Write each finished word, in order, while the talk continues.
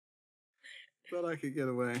Thought I could get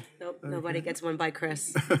away. Nope, okay. Nobody gets one by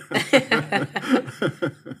Chris.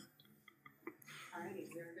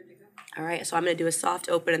 All right, so I'm going to do a soft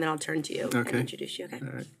open, and then I'll turn to you and introduce you, okay? All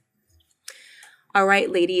right. All right,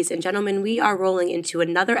 ladies and gentlemen, we are rolling into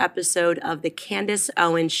another episode of the Candace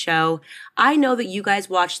Owens Show. I know that you guys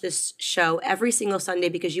watch this show every single Sunday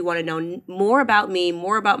because you want to know more about me,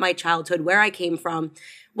 more about my childhood, where I came from.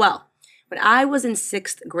 Well, when I was in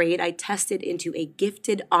 6th grade, I tested into a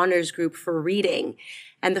gifted honors group for reading.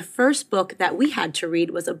 And the first book that we had to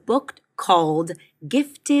read was a book called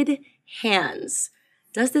Gifted Hands.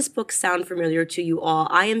 Does this book sound familiar to you all?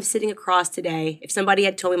 I am sitting across today. If somebody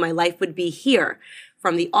had told me my life would be here,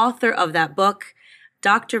 from the author of that book,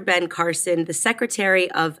 Dr. Ben Carson, the Secretary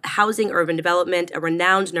of Housing Urban Development, a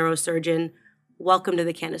renowned neurosurgeon. Welcome to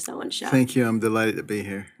the Candace Owens Show. Thank you. I'm delighted to be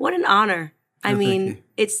here. What an honor. I mean,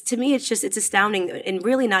 to me, it's astounding, and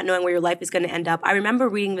really not knowing where your life is going to end up. I remember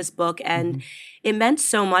reading this book, and it meant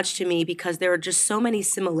so much to me because there are just so many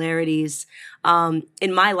similarities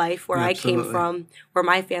in my life, where I came from, where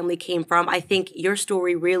my family came from. I think your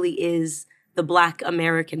story really is the Black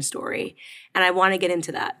American story, and I want to get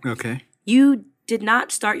into that. Okay. You did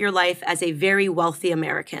not start your life as a very wealthy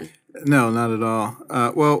American. No, not at all.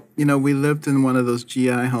 Well, we lived in one of those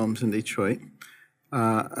GI homes in Detroit.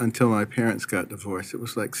 Until my parents got divorced. It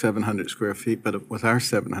was like 700 square feet, but it was our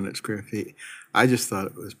 700 square feet. I just thought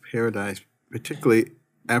it was paradise, particularly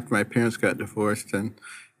after my parents got divorced and,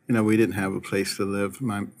 we didn't have a place to live.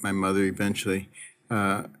 My mother eventually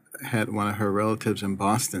had one of her relatives in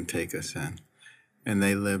Boston take us in, and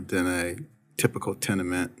they lived in a typical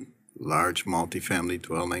tenement, large multifamily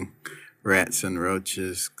dwelling, rats and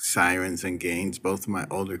roaches, sirens and gangs. Both of my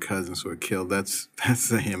older cousins were killed. That's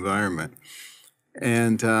the environment.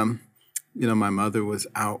 And, my mother was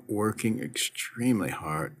out working extremely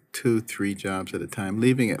hard, 2-3 jobs at a time,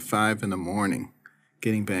 leaving at 5 in the morning,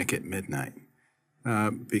 getting back at midnight,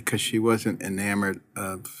 because she wasn't enamored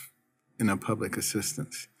of, public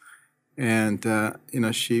assistance. And,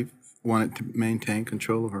 she wanted to maintain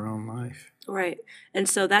control of her own life. Right. And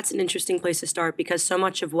so that's an interesting place to start, because so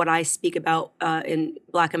much of what I speak about in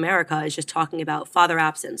Black America is just talking about father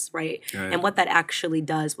absence, right? And what that actually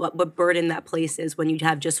does, what burden that places when you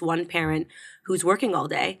have just one parent who's working all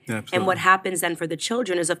day. Absolutely. And what happens then for the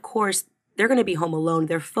children is, of course, they're going to be home alone.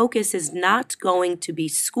 Their focus is not going to be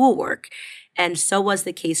schoolwork. And so was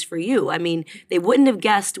the case for you. I mean, they wouldn't have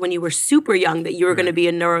guessed when you were super young that you were going to be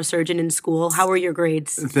a neurosurgeon in school. How were your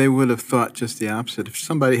grades? They would have thought just the opposite. If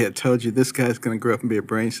somebody had told you this guy's going to grow up and be a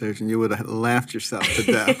brain surgeon, you would have laughed yourself to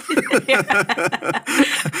death.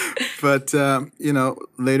 But,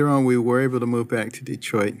 later on we were able to move back to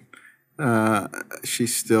Detroit. She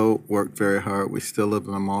still worked very hard. We still lived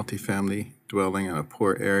in a multifamily dwelling in a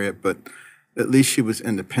poor area, but at least she was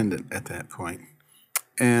independent at that point.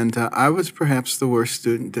 And I was perhaps the worst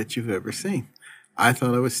student that you've ever seen. I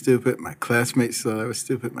thought I was stupid. My classmates thought I was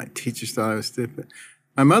stupid. My teachers thought I was stupid.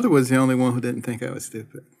 My mother was the only one who didn't think I was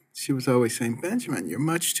stupid. She was always saying, "Benjamin, you're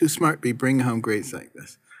much too smart to be bringing home grades like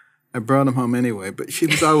this." I brought them home anyway, but she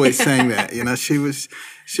was always saying that. She was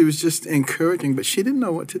just encouraging, but she didn't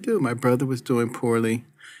know what to do. My brother was doing poorly,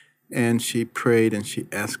 and she prayed and she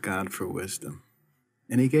asked God for wisdom,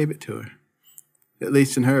 and he gave it to her. At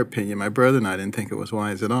least in her opinion. My brother and I didn't think it was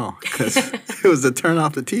wise at all, because it was to turn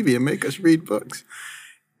off the TV and make us read books.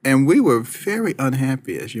 And we were very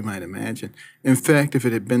unhappy, as you might imagine. In fact, if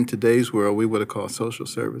it had been today's world, we would have called social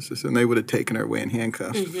services, and they would have taken her away in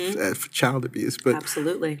handcuffs for child abuse. But,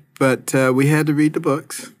 absolutely. But we had to read the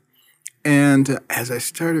books. And as I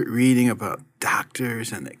started reading about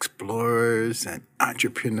doctors and explorers and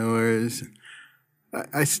entrepreneurs,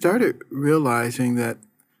 I started realizing that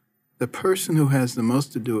the person who has the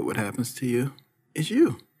most to do with what happens to you is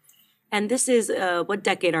you. And this is, what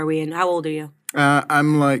decade are we in? How old are you?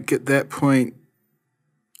 I'm like, at that point,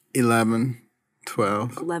 11,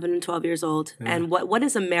 12. 11 and 12 years old. Yeah. And what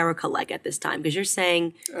is America like at this time? Because you're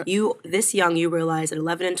saying this young, you realize at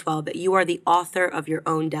 11 and 12 that you are the author of your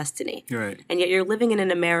own destiny. Right. And yet you're living in an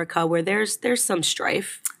America where there's some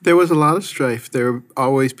strife. There was a lot of strife. There were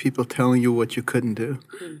always people telling you what you couldn't do,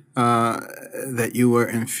 that you were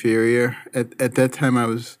inferior. At that time, I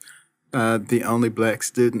was the only black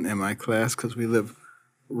student in my class because we lived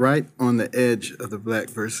right on the edge of the black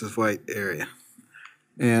versus white area.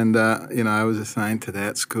 And, I was assigned to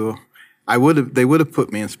that school. They would have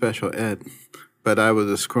put me in special ed, but I was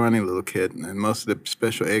a scrawny little kid, and most of the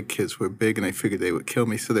special ed kids were big, and they figured they would kill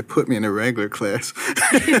me, so they put me in a regular class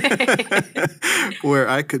where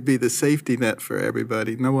I could be the safety net for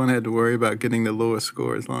everybody. No one had to worry about getting the lowest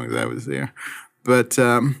score as long as I was there. But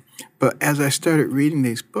as I started reading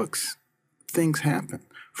these books, things happen.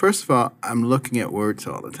 First of all, I'm looking at words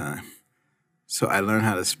all the time. So I learn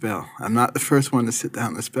how to spell. I'm not the first one to sit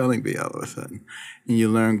down the spelling bee all of a sudden. And you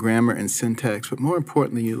learn grammar and syntax, but more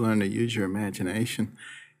importantly, you learn to use your imagination.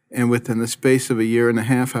 And within the space of a year and a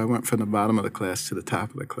half, I went from the bottom of the class to the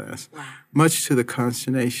top of the class, much to the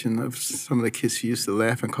consternation of some of the kids who used to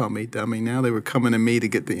laugh and call me dummy. Now they were coming to me to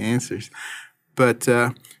get the answers. But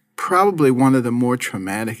probably one of the more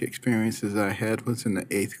traumatic experiences I had was in the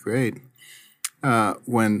 8th grade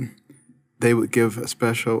when they would give a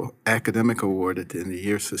special academic award at the end of the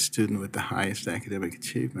year to the student with the highest academic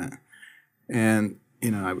achievement. And,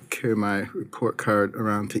 I would carry my report card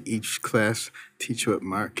around to each class. Teacher would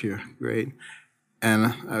mark your grade.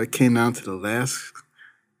 And I came down to the last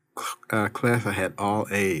class. I had all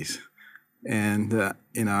A's. And,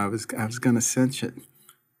 I was going to cinch it.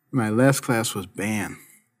 My last class was band.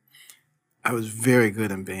 I was very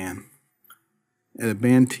good in band. And the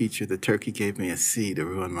band teacher, the turkey, gave me a C to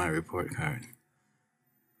ruin my report card.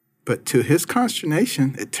 But to his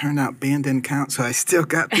consternation, it turned out band didn't count, so I still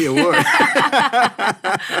got the award.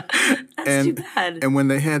 That's too bad. And when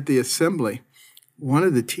they had the assembly, one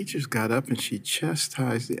of the teachers got up and she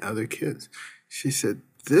chastised the other kids. She said,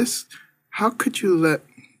 how could you let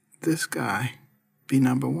this guy be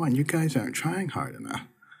number one? You guys aren't trying hard enough.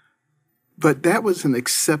 But that was an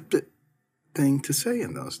accepted thing to say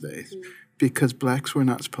in those days. Because blacks were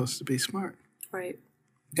not supposed to be smart. Right.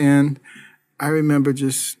 And I remember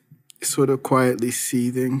just sort of quietly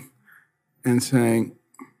seething and saying,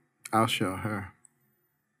 I'll show her.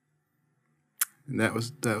 And that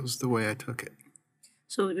was the way I took it.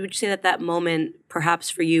 So would you say that moment, perhaps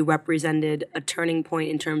for you, represented a turning point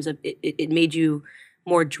in terms of it made you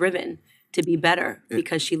more driven to be better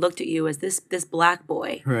because she looked at you as this black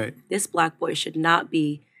boy. Right. This black boy should not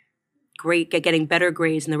be getting better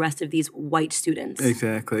grades than the rest of these white students.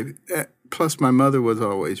 Exactly. Plus, my mother was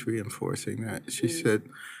always reinforcing that. She said,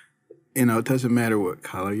 it doesn't matter what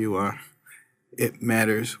color you are. It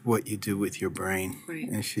matters what you do with your brain. Right.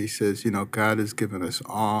 And she says, God has given us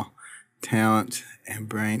all talent and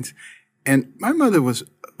brains. And my mother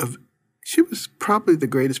she was probably the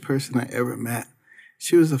greatest person I ever met.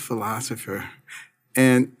 She was a philosopher.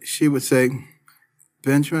 And she would say,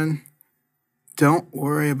 Benjamin, don't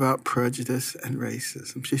worry about prejudice and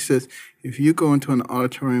racism. She says, if you go into an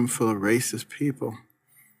auditorium full of racist people,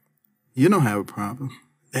 you don't have a problem.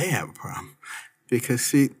 They have a problem. Because,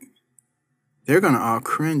 see, they're going to all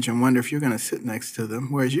cringe and wonder if you're going to sit next to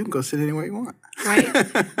them, whereas you can go sit anywhere you want. Right.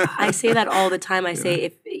 I say that all the time. I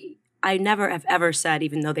say I never have ever said,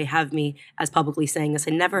 even though they have me as publicly saying this,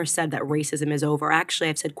 I never said that racism is over. Actually,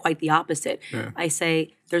 I've said quite the opposite. Yeah. I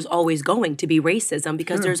say there's always going to be racism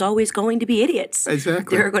because there's always going to be idiots.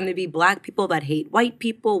 Exactly. There are going to be black people that hate white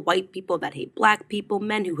people that hate black people,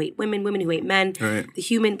 men who hate women, women who hate men. Right.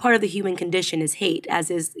 Part of the human condition is hate, as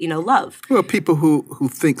is, love. Well, people who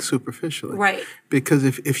think superficially. Right. Because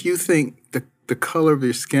if you think the color of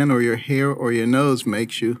your skin or your hair or your nose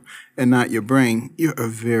makes you and not your brain, you're a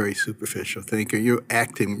very superficial thinker. You're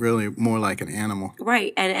acting really more like an animal.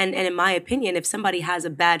 Right. And in my opinion, if somebody has a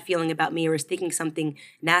bad feeling about me or is thinking something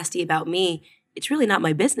nasty about me, it's really not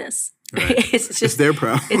my business. Right. It's their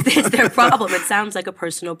problem. It's their problem. It sounds like a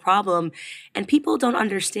personal problem. And people don't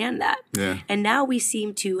understand that. Yeah. And now we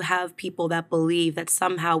seem to have people that believe that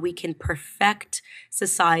somehow we can perfect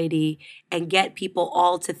society and get people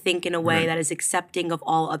all to think in a way that is accepting of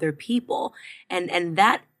all other people. And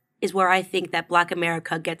that is where I think that Black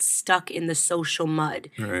America gets stuck in the social mud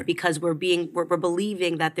because we're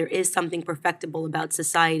believing that there is something perfectible about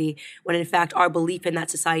society when in fact our belief in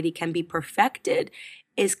that society can be perfected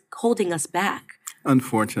is holding us back.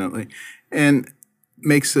 Unfortunately. And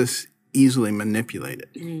makes us easily manipulated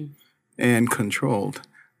and controlled,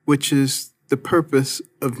 which is the purpose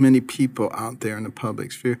of many people out there in the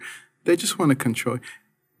public sphere. They just want to control.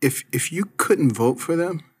 If you couldn't vote for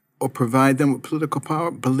them or provide them with political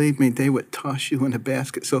power, believe me, they would toss you in a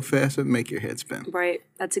basket so fast it would make your head spin. Right.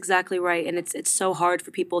 That's exactly right. And it's so hard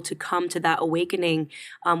for people to come to that awakening,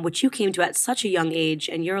 which you came to at such a young age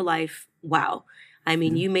in your life. Wow. I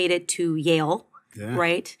mean, you made it to Yale,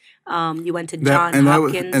 right? You went to Johns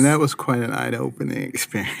Hopkins. And that was quite an eye-opening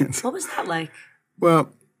experience. What was that like?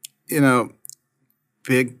 Well,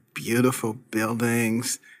 big, beautiful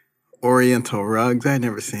buildings, Oriental rugs. I'd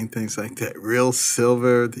never seen things like that. Real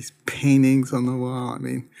silver, these paintings on the wall. I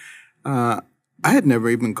mean, I had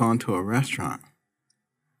never even gone to a restaurant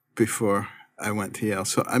before I went to Yale.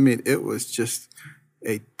 So, I mean, it was just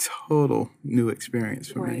a total new experience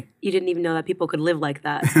for Right. me. You didn't even know that people could live like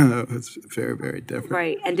that. It was very, very different.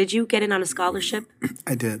 Right. And did you get in on a scholarship?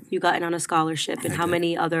 I did. You got in on a scholarship. And how did.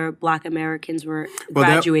 many other Black Americans were Well,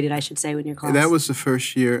 graduated, I should say, in your class? That was the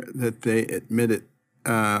first year that they admitted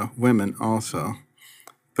women also.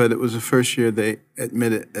 But it was the first year they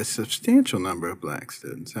admitted a substantial number of Black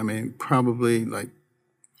students. I mean, probably like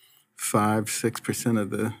 5-6% of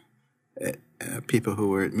the people who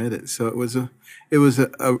were admitted. So it was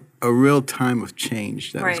a real time of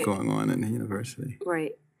change that was going on in the university.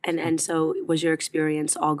 Right. And so was your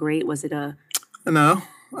experience all great? Was it a... No.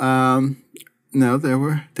 No, there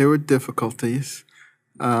were difficulties.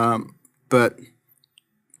 But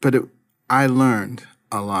I learned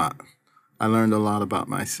a lot. I learned a lot about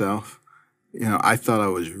myself. You know, I thought I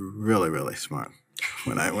was really, really smart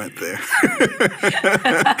when I went there.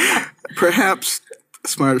 Perhaps the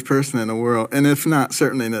smartest person in the world, and if not,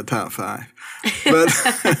 certainly in the top 5.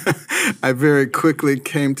 But I very quickly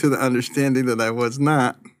came to the understanding that I was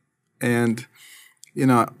not. And, you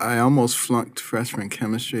know, I almost flunked freshman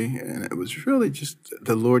chemistry, and it was really just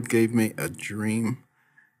the Lord gave me a dream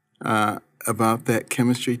about that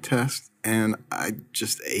chemistry test, and I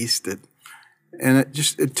just aced it. And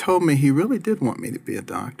it told me he really did want me to be a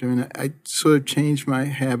doctor. And I sort of changed my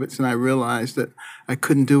habits, and I realized that I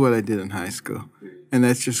couldn't do what I did in high school. And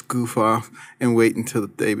that's just goof off and wait until the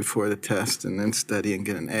day before the test and then study and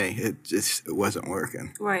get an A. It wasn't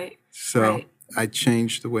working. Right. So I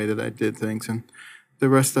changed the way that I did things, and the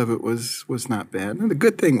rest of it was not bad. And the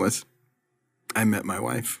good thing was I met my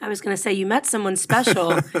wife. I was going to say, you met someone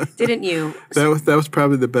special, didn't you? That was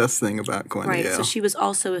probably the best thing about going to Yale. Right, so she was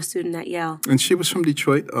also a student at Yale. And she was from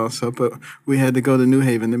Detroit also, but we had to go to New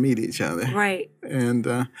Haven to meet each other. Right.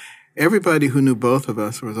 And everybody who knew both of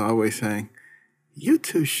us was always saying, you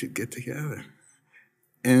two should get together.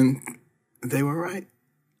 And they were right.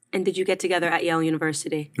 And did you get together at Yale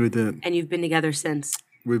University? We did. And you've been together since?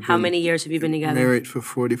 We've How been many years have you been together? Married for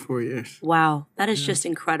 44 years. Wow, that is just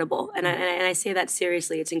incredible. And I say that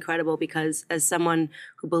seriously. It's incredible because as someone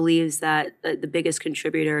who believes that the biggest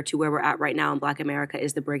contributor to where we're at right now in Black America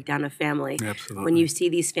is the breakdown of family. Absolutely. When you see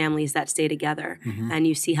these families that stay together and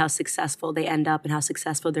you see how successful they end up and how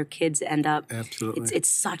successful their kids end up, Absolutely. it's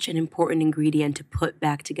such an important ingredient to put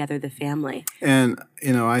back together the family. And,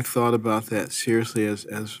 you know, I thought about that seriously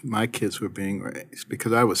as my kids were being raised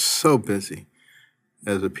because I was so busy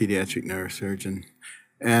as a pediatric neurosurgeon,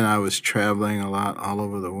 and I was traveling a lot all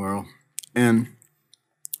over the world. And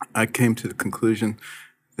I came to the conclusion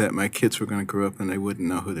that my kids were going to grow up and they wouldn't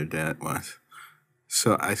know who their dad was.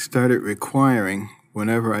 So I started requiring,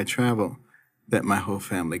 whenever I travel, that my whole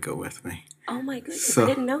family go with me. Oh my goodness, I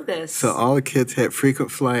didn't know this. So all the kids had frequent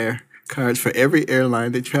flyer cards for every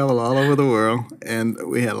airline. They traveled all over the world, and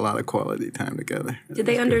we had a lot of quality time together. Did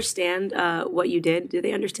they understand what you did? Did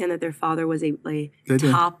they understand that their father was a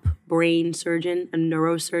top brain surgeon, a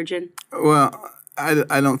neurosurgeon? Well,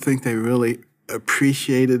 I don't think they really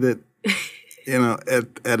appreciated it, you know,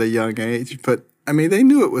 at a young age. But, I mean, they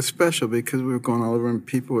knew it was special because we were going all over and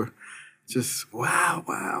people were just, wow,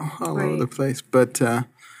 all over the place. But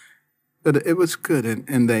it was good,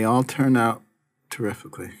 and they all turned out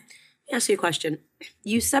terrifically. Let me ask you a question.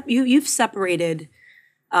 You've separated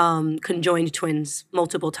conjoined twins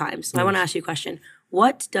multiple times. So I want to ask you a question.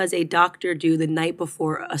 What does a doctor do the night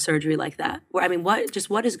before a surgery like that?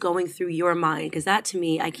 What is going through your mind? Because that, to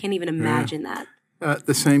me, I can't even imagine that.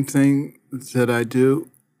 The same thing that I do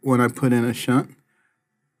when I put in a shunt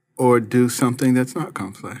or do something that's not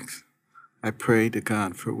complex. I pray to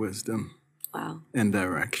God for wisdom and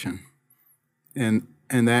direction. And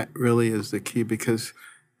that really is the key because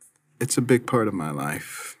it's a big part of my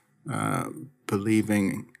life,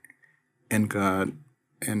 believing in God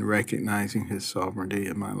and recognizing His sovereignty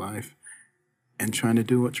in my life and trying to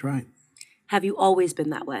do what's right. Have you always been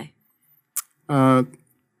that way?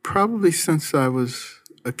 Probably since I was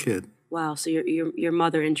a kid. Wow, so your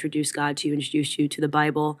mother introduced God to you, introduced you to the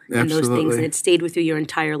Bible and Absolutely. those things, and it stayed with you your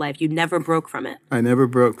entire life. You never broke from it. I never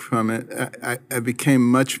broke from it. I became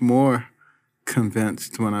much more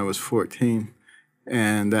convinced when I was 14.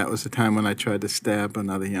 And that was the time when I tried to stab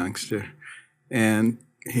another youngster. And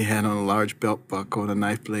he had on a large belt buckle, and a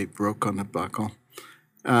knife blade broke on the buckle.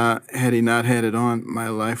 Had he not had it on, my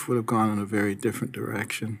life would have gone in a very different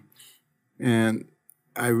direction. And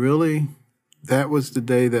that was the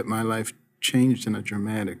day that my life changed in a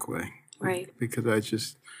dramatic way. Right. Because I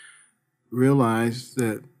just realized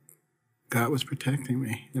that God was protecting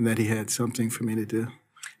me and that He had something for me to do.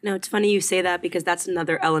 No, it's funny you say that because that's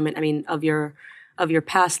another element, of your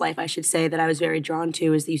past life, I should say, that I was very drawn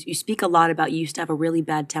to, is you speak a lot about you used to have a really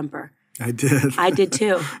bad temper. I did. I did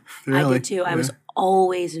too. Really? I did too. I was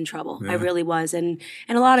always in trouble. I really was. And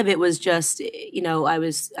a lot of it was just, I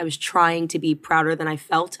was trying to be prouder than I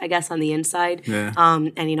felt, I guess, on the inside. Yeah.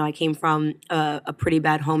 And I came from a pretty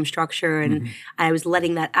bad home structure, and I was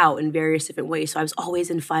letting that out in various different ways. So I was always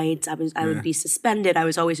in fights. I would be suspended. I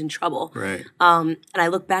was always in trouble. Right. And I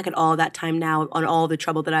look back at all that time now on all the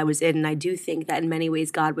trouble that I was in, and I do think that in many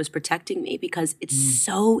ways God was protecting me, because it's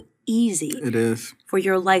so easy. It is. For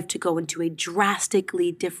your life to go into a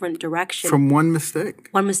drastically different direction. From one mistake.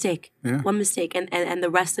 One mistake. Yeah. One mistake. And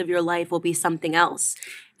the rest of your life will be something else.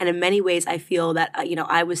 And in many ways, I feel that,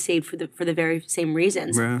 I was saved for the very same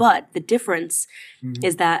reasons. Yeah. But the difference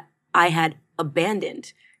is that I had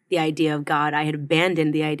abandoned the idea of God. I had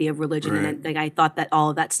abandoned the idea of religion. Right. And I thought that all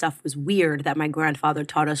of that stuff was weird that my grandfather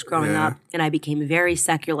taught us growing up. And I became very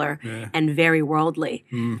secular and very worldly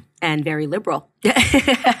and very liberal.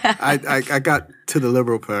 I got to the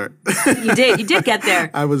liberal part. You did. You did get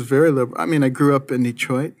there. I was very liberal. I mean, I grew up in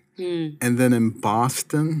Detroit and then in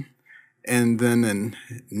Boston and then in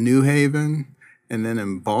New Haven and then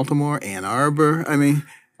in Baltimore, Ann Arbor. I mean,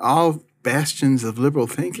 all bastions of liberal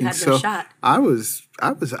thinking. You had no shot. I was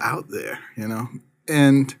out there,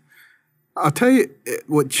 And I'll tell you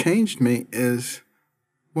what changed me is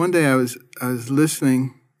one day I was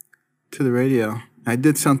listening to the radio. I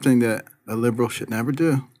did something that a liberal should never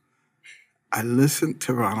do. I listened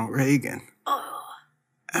to Ronald Reagan. Oh.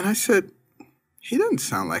 And I said, he doesn't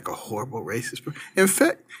sound like a horrible racist person. In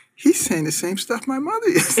fact, he's saying the same stuff my mother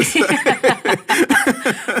used to say.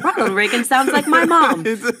 Ronald Reagan sounds like my mom.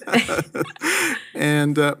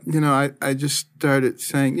 And, I just started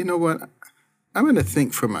saying, you know what? I'm going to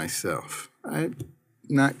think for myself. I'm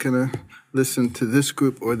not going to listen to this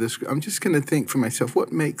group or this group. I'm just going to think for myself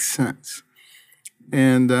what makes sense.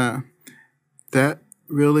 And that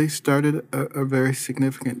really started a very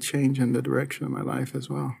significant change in the direction of my life as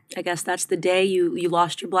well. I guess that's the day you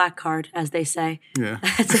lost your black card, as they say. Yeah.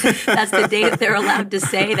 That's the day that they're allowed to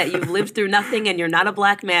say that you've lived through nothing and you're not a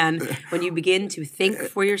black man, when you begin to think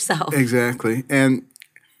for yourself. Exactly. And,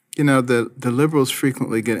 the liberals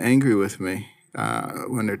frequently get angry with me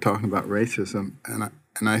when they're talking about racism.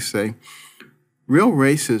 And I say, real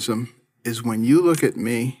racism is when you look at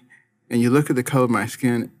me and you look at the color of my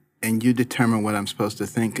skin and you determine what I'm supposed to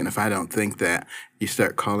think. And if I don't think that, you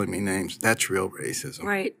start calling me names. That's real racism.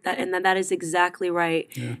 Right. That is exactly right.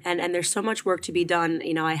 Yeah. And there's so much work to be done.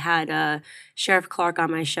 I had Sheriff Clark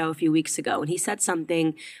on my show a few weeks ago, and he said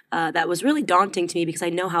something that was really daunting to me, because I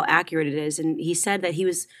know how accurate it is. And he said that he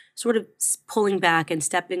was sort of pulling back and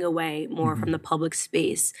stepping away more from the public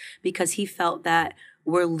space, because he felt that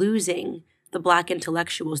we're losing the black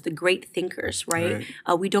intellectuals, the great thinkers, right?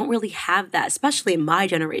 We don't really have that, especially in my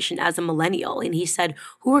generation as a millennial. And he said,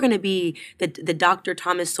 who are going to be the Dr.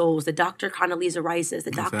 Thomas Sowells, the Dr. Condoleezza Rices,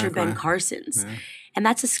 the Dr. Ben Carsons? Yeah. And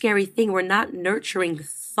that's a scary thing. We're not nurturing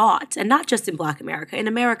thought, and not just in Black America, in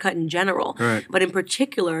America in general, but in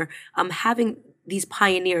particular, having these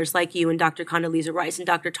pioneers like you and Dr. Condoleezza Rice and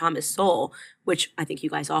Dr. Thomas Sowell, which I think you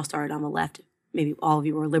guys all started on the left. Maybe all of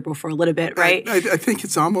you were liberal for a little bit, right? I think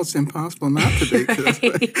it's almost impossible not to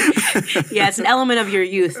be. Yeah, it's an element of your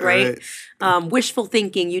youth, right? Wishful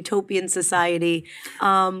thinking, utopian society.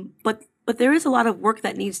 But there is a lot of work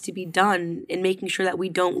that needs to be done in making sure that we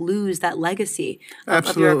don't lose that legacy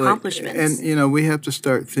of your accomplishments. And, we have to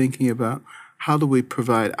start thinking about how do we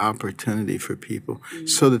provide opportunity for people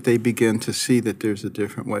so that they begin to see that there's a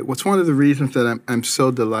different way. What's one of the reasons that I'm so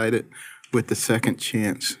delighted with the Second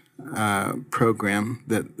Chance program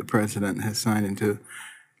that the president has signed into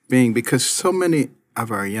being, because so many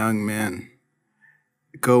of our young men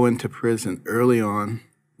go into prison early on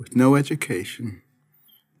with no education,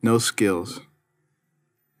 no skills.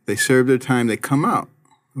 They serve their time, they come out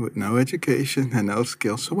with no education and no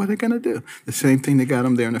skills. So what are they going to do? The same thing that got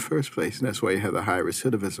them there in the first place. And that's why you have a high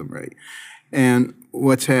recidivism rate. And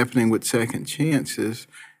what's happening with Second Chance is,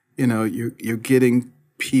 you're getting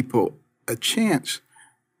people a chance.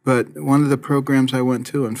 But one of the programs I went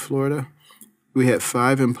to in Florida, we had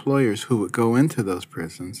 5 employers who would go into those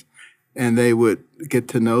prisons, and they would get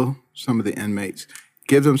to know some of the inmates,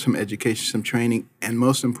 give them some education, some training, and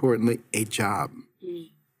most importantly, a job.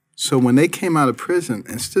 So when they came out of prison,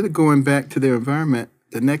 instead of going back to their environment,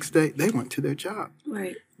 the next day they went to their job.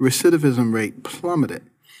 Right. Recidivism rate plummeted.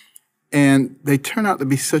 And they turn out to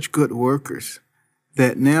be such good workers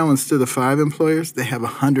that now instead of 5 employers, they have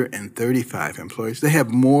 135 employers. They have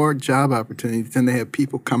more job opportunities than they have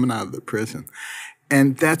people coming out of the prison.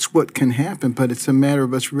 And that's what can happen, but it's a matter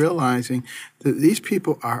of us realizing that these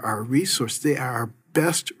people are our resource. They are our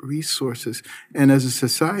best resources. And as a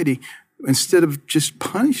society, instead of just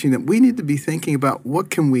punishing them, we need to be thinking about what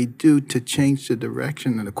can we do to change the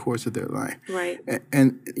direction and the course of their life. Right.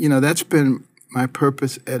 And that's been my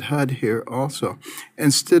purpose at HUD here also.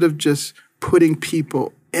 Instead of just putting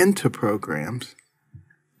people into programs,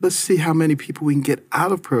 let's see how many people we can get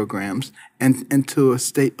out of programs and into a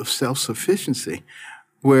state of self-sufficiency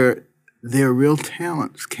where their real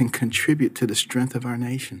talents can contribute to the strength of our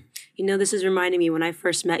nation. This is reminding me when I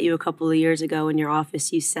first met you a couple of years ago in your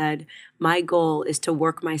office, you said, my goal is to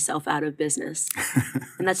work myself out of business.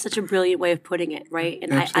 And that's such a brilliant way of putting it, right?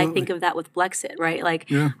 And I think of that with Blexit, right?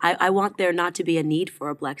 Like, I want there not to be a need for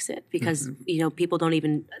a Blexit because, people don't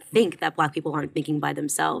even think that Black people aren't thinking by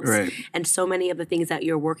themselves. Right. And so many of the things that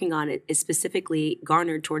you're working on is specifically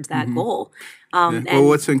garnered towards that goal. Well,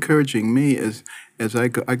 what's encouraging me is as I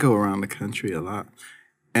go around the country a lot,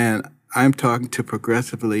 and I'm talking to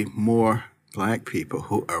progressively more Black people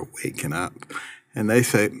who are waking up. And they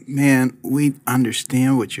say, man, we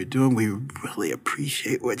understand what you're doing. We really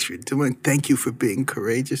appreciate what you're doing. Thank you for being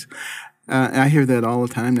courageous. I hear that all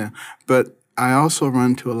the time now. But I also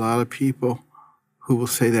run to a lot of people who will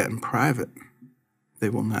say that in private. They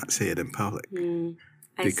will not say it in public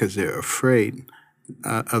because they're afraid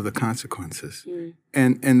of the consequences.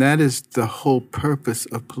 And that is the whole purpose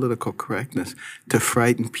of political correctness, to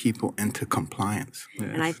frighten people into compliance. Yes.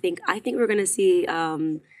 And I think we're going to see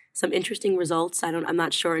some interesting results. I'm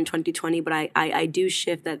not sure in 2020, but I do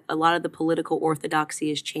shift that a lot of the political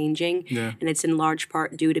orthodoxy is changing. Yeah. And it's in large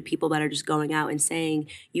part due to people that are just going out and saying,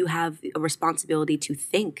 you have a responsibility to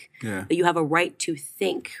think. Yeah. You have a right to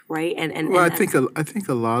think, right? Well, I think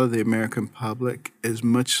a lot of the American public is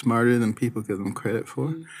much smarter than people give them credit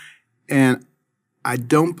for. And I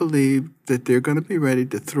don't believe that they're going to be ready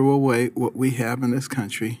to throw away what we have in this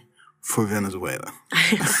country for Venezuela.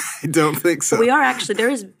 I don't think so. We are actually, there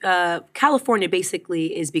is, California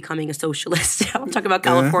basically is becoming a socialist. I'm talking about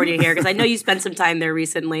California here because I know you spent some time there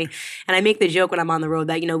recently. And I make the joke when I'm on the road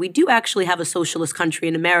that, we do actually have a socialist country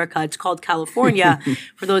in America. It's called California.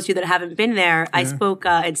 For those of you that haven't been there, I spoke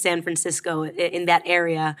in San Francisco in that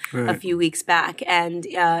area a few weeks back. And,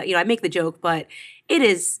 I make the joke, but it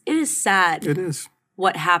is sad. It is.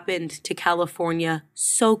 What happened to California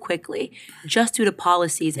so quickly just due to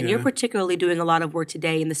policies. And you're particularly doing a lot of work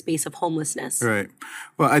today in the space of homelessness. Right.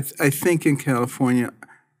 Well, I think in California,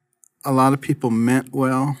 a lot of people meant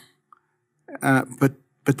well, but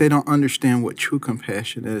they don't understand what true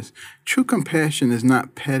compassion is. True compassion is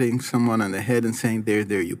not patting someone on the head and saying,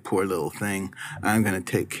 there, you poor little thing, I'm going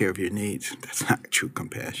to take care of your needs. That's not true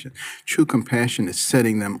compassion. True compassion is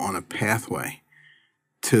setting them on a pathway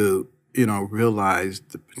to realize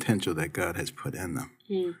the potential that God has put in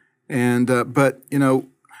them. And, but,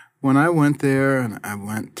 when I went there and I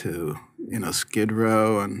went to, Skid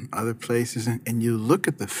Row and other places, and you look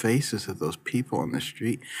at the faces of those people on the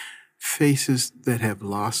street, faces that have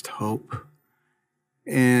lost hope,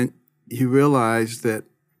 and you realize that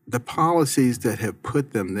the policies that have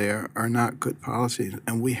put them there are not good policies,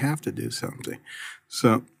 and we have to do something.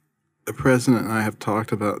 So the president and I have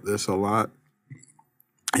talked about this a lot,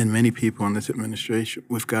 and many people in this administration,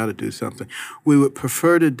 we've got to do something. We would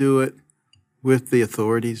prefer to do it with the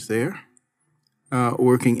authorities there,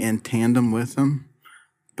 working in tandem with them.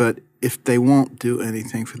 But if they won't do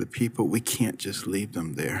anything for the people, we can't just leave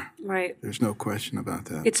them there. Right. There's no question about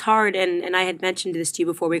that. It's hard, and I had mentioned this to you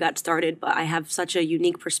before we got started, but I have such a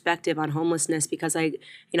unique perspective on homelessness because I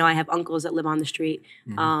have uncles that live on the street,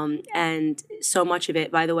 and so much of it,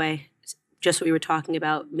 by the way, just what we were talking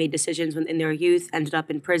about, made decisions when in their youth, ended up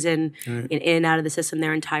in prison, in and out of the system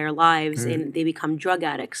their entire lives, and they become drug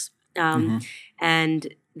addicts.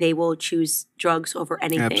 And they will choose drugs over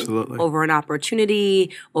anything. Absolutely. Over an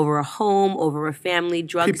opportunity, over a home, over a family.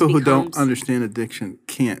 Drugs People who don't understand addiction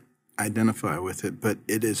can't identify with it, but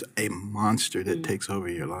it is a monster that takes over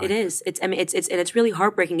your life. It is. It's really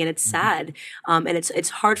heartbreaking and it's sad. And it's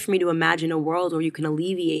hard for me to imagine a world where you can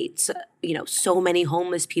alleviate so many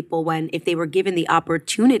homeless people when if they were given the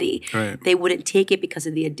opportunity, they wouldn't take it because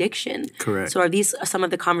of the addiction. Correct. So are these some of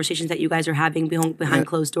the conversations that you guys are having behind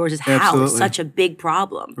closed doors? Is how it's such a big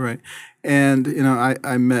problem? Right. And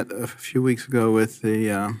I met a few weeks ago with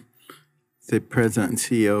the president and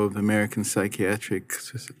CEO of the American Psychiatric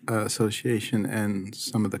Association and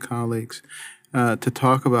some of the colleagues to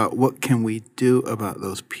talk about what can we do about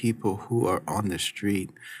those people who are on the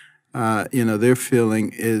street. Their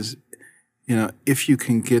feeling is, if you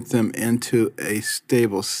can get them into a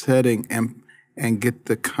stable setting and get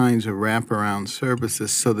the kinds of wraparound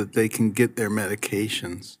services so that they can get their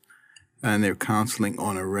medications and their counseling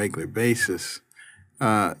on a regular basis,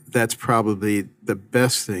 that's probably the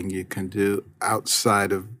best thing you can do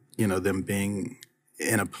outside of them being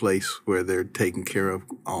in a place where they're taken care of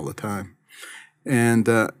all the time. And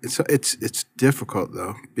it's difficult,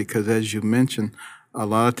 though, because as you mentioned, a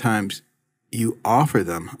lot of times you offer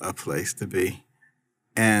them a place to be,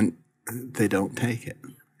 and they don't take it,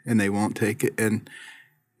 and they won't take it. And,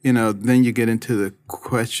 then you get into the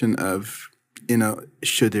question of,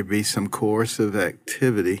 should there be some coercive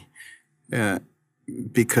activity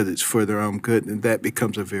because it's for their own good? And that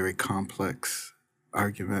becomes a very complex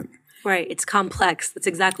argument. Right. It's complex. That's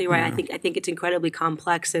exactly right. Yeah. I think it's incredibly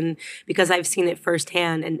complex. And because I've seen it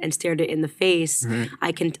firsthand and stared it in the face, right.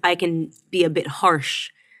 I can be a bit harsh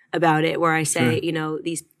about it, where I say, sure.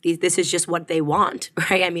 This is just what they want,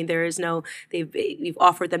 right? I mean, there is we've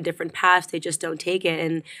offered them different paths, they just don't take it.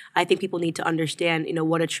 And I think people need to understand,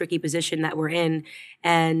 what a tricky position that we're in,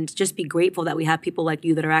 and just be grateful that we have people like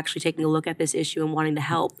you that are actually taking a look at this issue and wanting to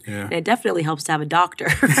help. Yeah. And it definitely helps to have a doctor,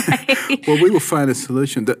 right? Well, we will find a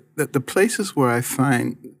solution. The places where I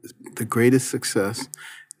find the greatest success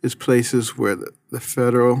is places where the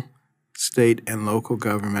federal, state, and local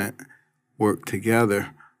government work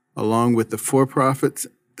together, along with the for-profits,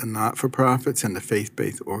 the not-for-profits, and the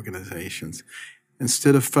faith-based organizations.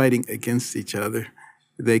 Instead of fighting against each other,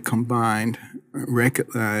 they combined,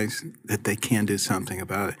 recognize that they can do something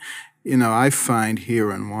about it. I find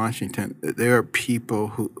here in Washington that there are people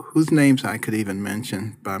whose names I could even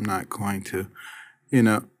mention, but I'm not going to,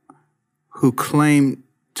 who claim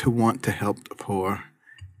to want to help the poor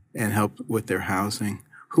and help with their housing,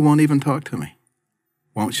 who won't even talk to me,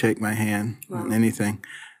 won't shake my hand, wow. anything.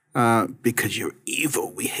 Because you're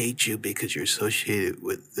evil. We hate you because you're associated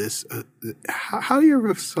with this. How do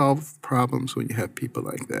you solve problems when you have people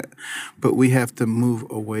like that? But we have to move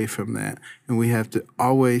away from that. And we have to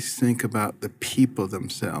always think about the people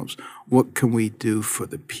themselves. What can we do for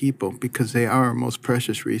the people? Because they are our most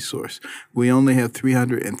precious resource. We only have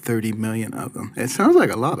 330 million of them. It sounds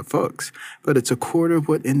like a lot of folks, but it's a quarter of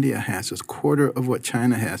what India has. It's a quarter of what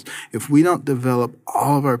China has. If we don't develop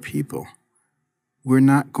all of our people, we're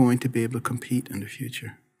not going to be able to compete in the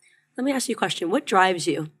future. Let me ask you a question. What drives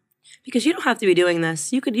you? Because you don't have to be doing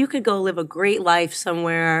this. You could go live a great life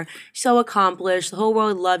somewhere, so accomplished. The whole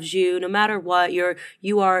world loves you, no matter what.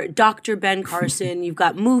 You are Dr. Ben Carson. You've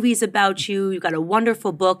got movies about you. You've got a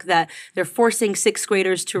wonderful book that they're forcing sixth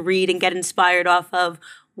graders to read and get inspired off of.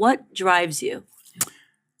 What drives you?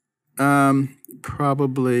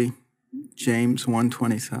 Probably James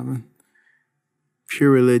 1:27.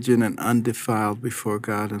 Pure religion and undefiled before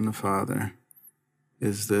God and the Father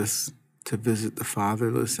is this: to visit the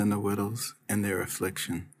fatherless and the widows in their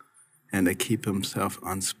affliction, and to keep himself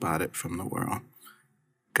unspotted from the world.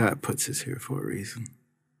 God puts us here for a reason.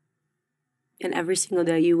 And every single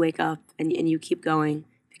day you wake up and you keep going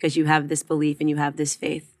because you have this belief and you have this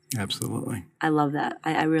faith. Absolutely. I love that.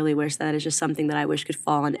 I really wish that is just something that I wish could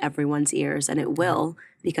fall on everyone's ears, and it will,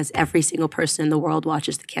 because every single person in the world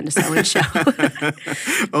watches the Candace Owens show.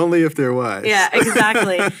 Only if they're wise. Yeah,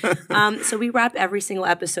 exactly. So we wrap every single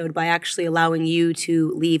episode by actually allowing you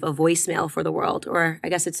to leave a voicemail for the world, or I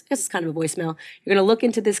guess it's kind of a voicemail. You're going to look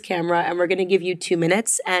into this camera, and we're going to give you 2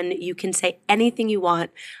 minutes, and you can say anything you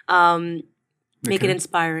want. Make it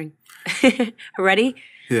inspiring. Ready?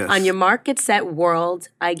 Yes. On your mark, get set, world,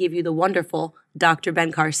 I give you the wonderful Dr.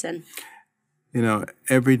 Ben Carson.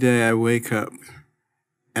 Every day I wake up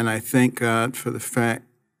and I thank God for the fact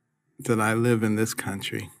that I live in this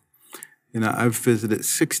country. I've visited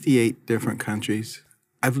 68 different countries.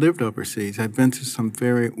 I've lived overseas. I've been to some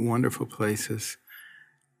very wonderful places,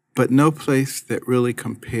 but no place that really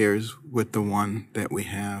compares with the one that we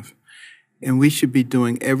have. And we should be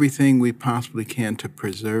doing everything we possibly can to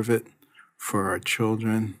preserve it, for our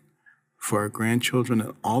children, for our grandchildren,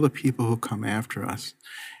 and all the people who come after us.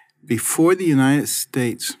 Before the United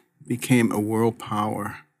States became a world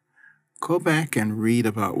power, go back and read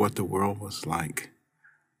about what the world was like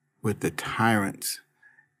with the tyrants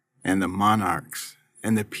and the monarchs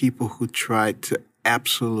and the people who tried to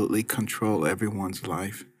absolutely control everyone's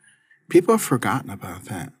life. People have forgotten about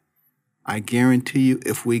that. I guarantee you,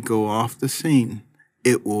 if we go off the scene,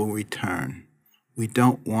 it will return. We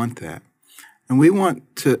don't want that. And we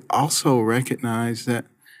want to also recognize that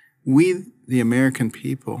we, the American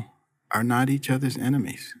people, are not each other's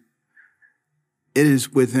enemies. It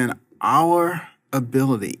is within our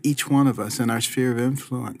ability, each one of us in our sphere of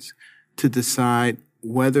influence, to decide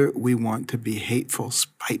whether we want to be hateful,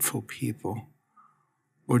 spiteful people,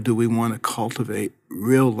 or do we want to cultivate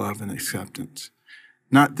real love and acceptance.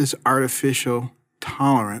 Not this artificial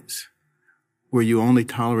tolerance where you only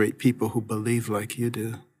tolerate people who believe like you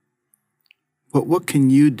do. But what can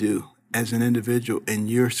you do as an individual in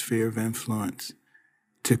your sphere of influence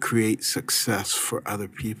to create success for other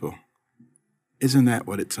people. Isn't that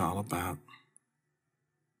what it's all about?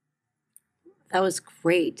 That was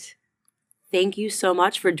great. Thank you so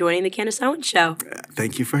much for joining the Candace Owens Show.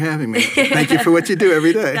 Thank you for having me. Thank you for what you do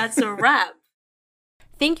every day. That's a wrap.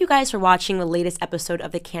 Thank you guys for watching the latest episode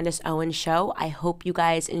of the Candace Owens Show. I hope you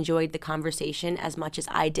guys enjoyed the conversation as much as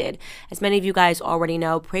I did. As many of you guys already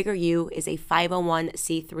know, PragerU is a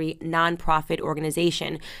 501c3 nonprofit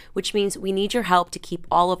organization, which means we need your help to keep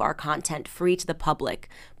all of our content free to the public.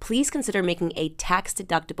 Please consider making a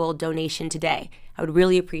tax-deductible donation today. I would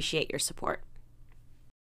really appreciate your support.